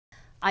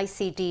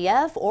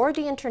ICDF, or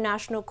the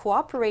International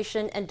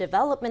Cooperation and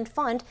Development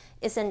Fund,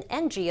 is an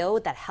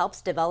NGO that helps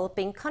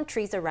developing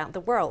countries around the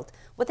world,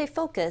 with a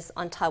focus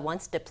on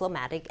Taiwan's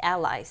diplomatic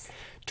allies.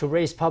 To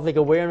raise public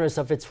awareness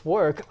of its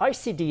work,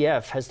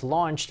 ICDF has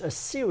launched a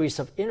series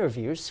of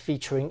interviews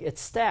featuring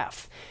its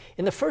staff.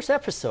 In the first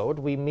episode,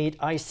 we meet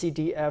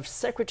ICDF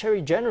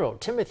Secretary General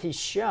Timothy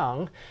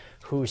Hsiang,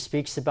 who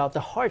speaks about the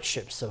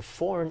hardships of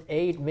foreign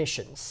aid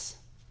missions.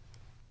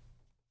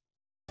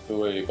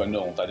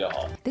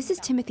 This is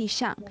Timothy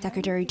Hsiang,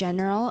 Secretary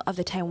General of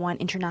the Taiwan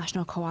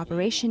International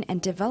Cooperation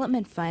and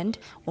Development Fund,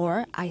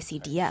 or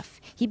ICDF.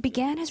 He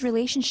began his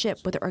relationship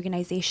with the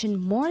organization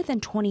more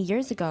than 20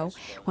 years ago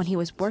when he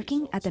was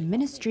working at the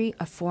Ministry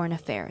of Foreign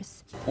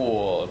Affairs.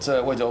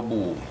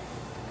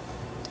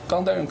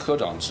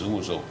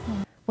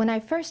 When I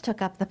first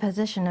took up the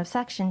position of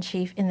Section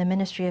Chief in the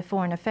Ministry of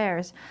Foreign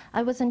Affairs,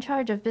 I was in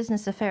charge of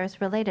business affairs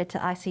related to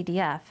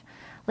ICDF.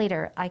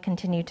 Later, I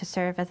continued to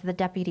serve as the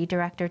Deputy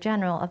Director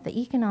General of the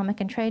Economic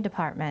and Trade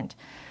Department.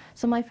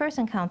 So my first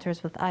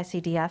encounters with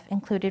ICDF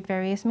included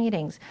various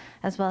meetings,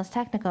 as well as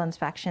technical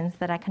inspections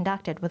that I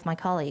conducted with my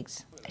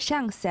colleagues.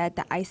 Hsiang said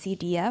that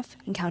ICDF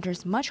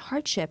encounters much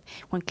hardship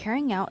when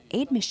carrying out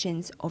aid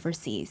missions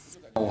overseas.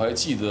 I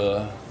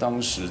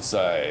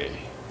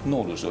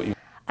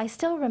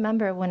still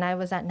remember when I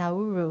was at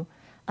Nauru.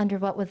 Under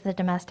what was the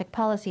domestic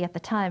policy at the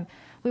time,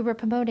 we were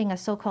promoting a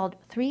so-called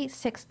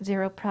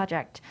 360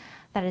 project.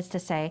 That is to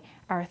say,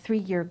 our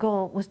 3-year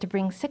goal was to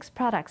bring 6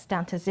 products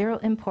down to 0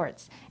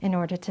 imports in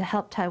order to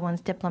help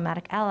Taiwan's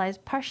diplomatic allies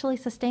partially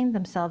sustain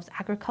themselves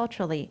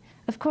agriculturally.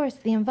 Of course,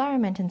 the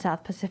environment in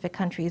South Pacific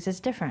countries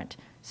is different,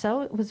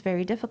 so it was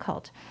very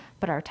difficult.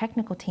 But our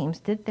technical teams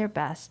did their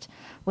best.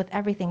 With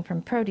everything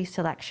from produce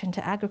selection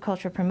to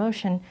agriculture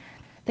promotion,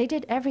 they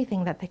did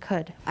everything that they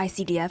could.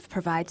 ICDF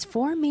provides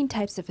 4 main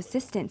types of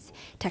assistance: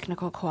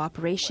 technical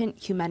cooperation,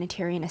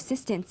 humanitarian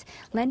assistance,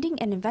 lending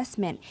and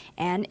investment,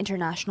 and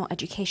international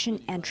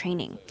education and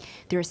training.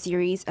 Through a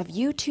series of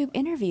YouTube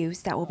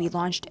interviews that will be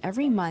launched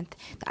every month,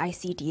 the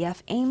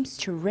ICDF aims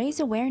to raise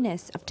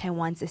awareness of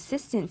Taiwan's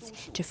assistance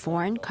to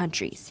foreign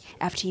countries.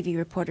 FTV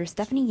reporter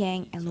Stephanie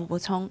Yang and Lu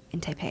Bocong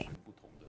in Taipei.